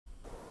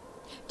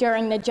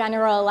During the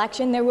general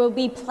election, there will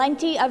be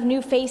plenty of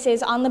new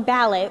faces on the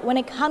ballot when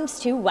it comes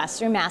to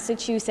Western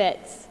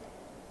Massachusetts.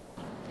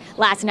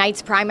 Last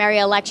night's primary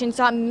election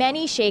saw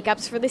many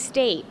shakeups for the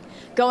state.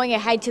 Going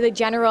ahead to the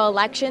general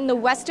election, the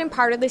western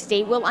part of the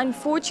state will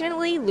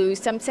unfortunately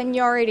lose some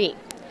seniority.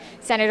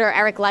 Senator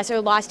Eric Lesser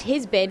lost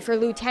his bid for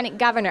lieutenant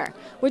governor,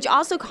 which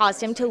also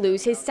caused him to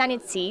lose his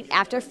Senate seat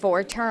after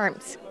 4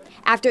 terms.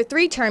 After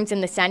 3 terms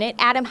in the Senate,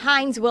 Adam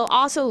Hines will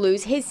also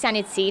lose his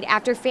Senate seat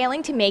after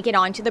failing to make it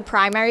onto the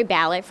primary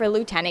ballot for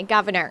lieutenant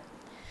governor.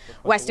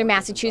 Western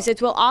Massachusetts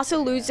will also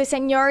lose the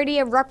seniority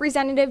of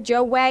Representative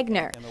Joe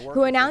Wagner,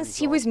 who announced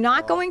he was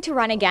not going to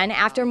run again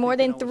after more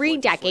than 3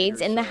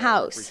 decades in the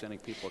House.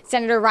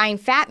 Senator Ryan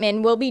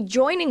Fatman will be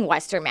joining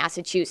Western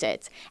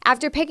Massachusetts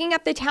after picking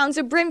up the towns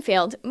of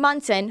Brimfield,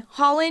 Munson,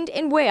 Holland,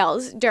 and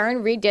Wales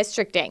during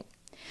redistricting.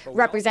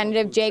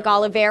 Representative Jake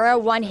Oliveira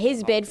won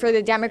his bid for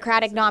the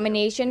Democratic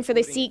nomination for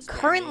the seat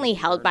currently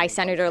held by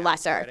Senator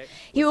Lesser.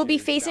 He will be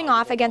facing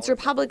off against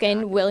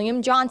Republican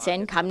William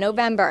Johnson come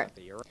November.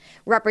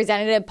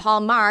 Representative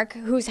Paul Mark,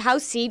 whose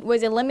House seat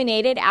was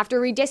eliminated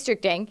after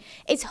redistricting,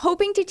 is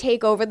hoping to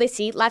take over the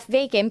seat left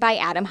vacant by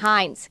Adam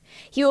Hines.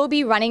 He will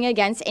be running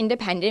against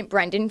independent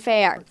Brendan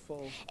Fair.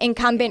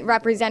 Incumbent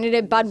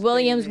Representative Bud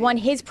Williams won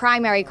his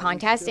primary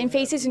contest and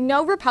faces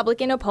no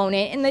Republican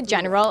opponent in the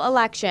general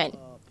election.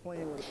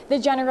 The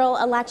general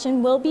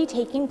election will be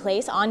taking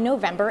place on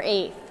November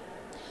 8th.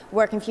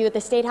 Working for you at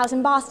the State House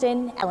in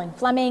Boston, Ellen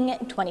Fleming,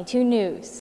 22 News.